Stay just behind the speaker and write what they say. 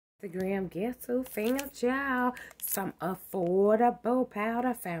Instagram, guess who found y'all some affordable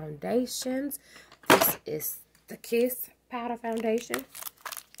powder foundations. This is the Kiss powder foundation.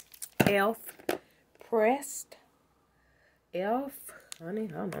 Elf pressed. Elf, honey,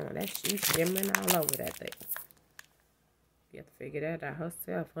 hold on, that she's shimmering all over that thing. You have to figure that out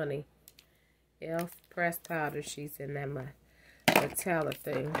herself, honey. Elf pressed powder. She's in that metallic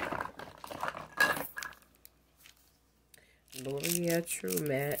thing. L'Oreal True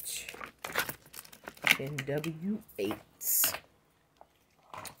Match in W8.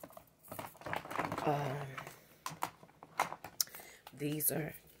 These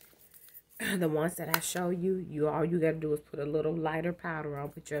are the ones that I show you. All you gotta do is put a little lighter powder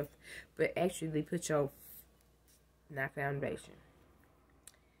on, but actually put your, not foundation,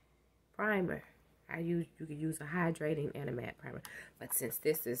 primer. You could use a hydrating and a matte primer, but since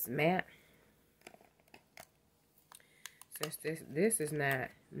this is matte, this is not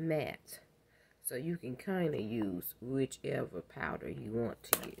matte, so you can kind of use whichever powder you want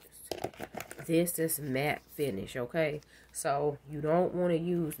to use. This is matte finish, okay? So you don't want to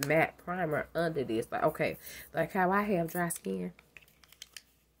use matte primer under this. Like how I have dry skin,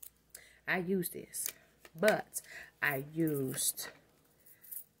 I use this, but I used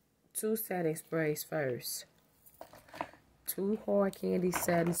 2 setting sprays first, 2 hard candy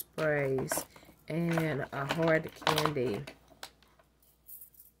setting sprays, and a hard candy,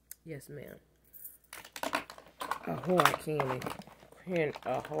 yes ma'am, a hard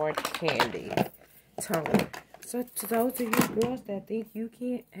candy toner. So to those of you girls that think you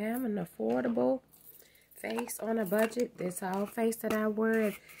can't have an affordable face on a budget, this whole face that I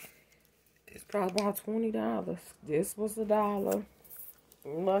wear, it's probably about $20. This was $1.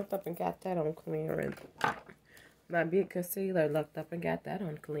 Looked up and got that on clearance. My big concealer, looked up and got that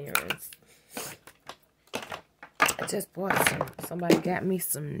on clearance. I just bought somebody got me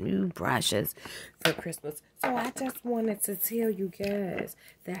some new brushes for Christmas. So I just wanted to tell you guys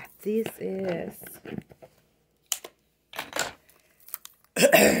that this is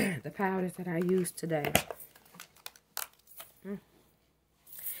the powders that I used today.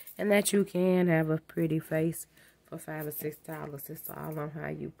 And that you can have a pretty face for $5 or $6. It's all on how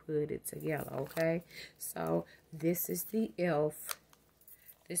you put it together, okay? So this is the Elf.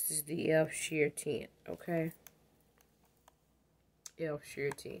 This is the Elf Sheer Tint, okay? Elf Sheer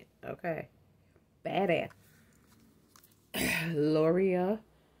Tint, okay? Badass. L'Oreal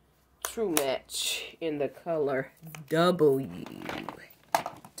True Match in the color W8.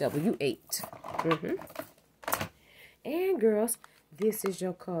 And girls, this is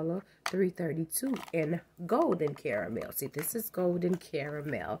your color 332 in golden caramel. See, this is golden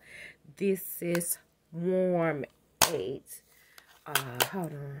caramel. This is warm 8.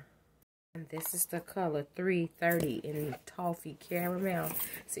 Hold on. And this is the color 330 in toffee caramel.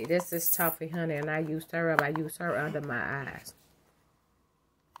 See, this is toffee honey, and I used her up. I used her under my eyes.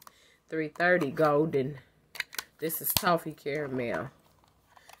 330 golden. This is toffee caramel.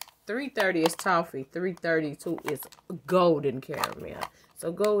 330 is toffee. 332 is golden caramel.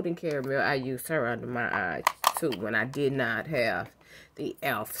 So golden caramel, I used her under my eyes too when I did not have the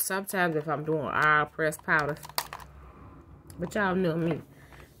Elf. Sometimes if I'm doing oil pressed powder, but y'all know me,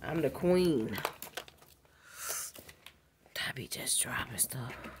 I'm the queen. I be just dropping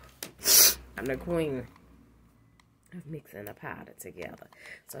stuff. I'm the queen of mixing the powder together.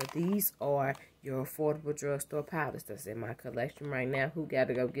 So these are your affordable drugstore powders that's in my collection right now. Who got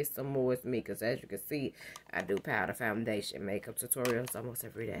to go get some more is me, because as you can see, I do powder, foundation, makeup tutorials almost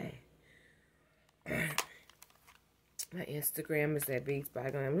every day. My Instagram is at Beats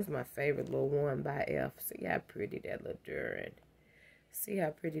by Glam. This is my favorite little one by Elf. See how pretty that little Duran. See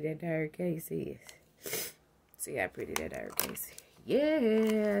how pretty that dark case is. See how pretty that dark case is.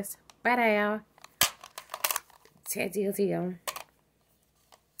 Yes. Bye-down.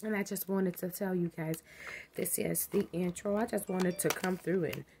 And I just wanted to tell you guys, this is the intro. I just wanted to come through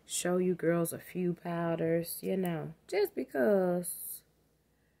and show you girls a few powders, you know, just because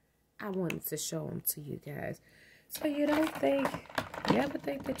I wanted to show them to you guys. So you ever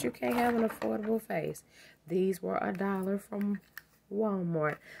think that you can't have an affordable face? These were $1 from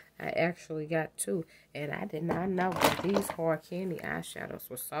Walmart. I actually got 2, and I did not know that these hard candy eyeshadows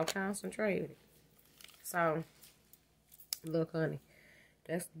were so concentrated. So look, honey,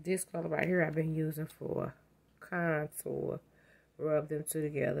 that's this color right here I've been using for contour. Rub them two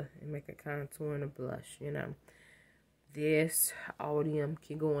together and make a contour and a blush, you know. This Audium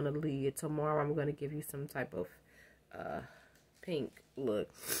can go on the lid. Tomorrow I'm going to give you some type of pink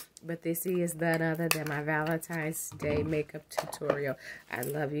look. But this is none other than my Valentine's Day makeup tutorial. I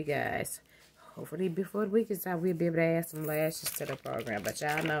love you guys. hopefully before the week is out, we'll be able to add some lashes to the program. But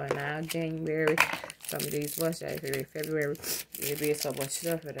y'all know, now January, some of these was February, it'll be so much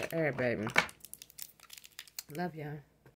stuff for the air, baby. Love y'all.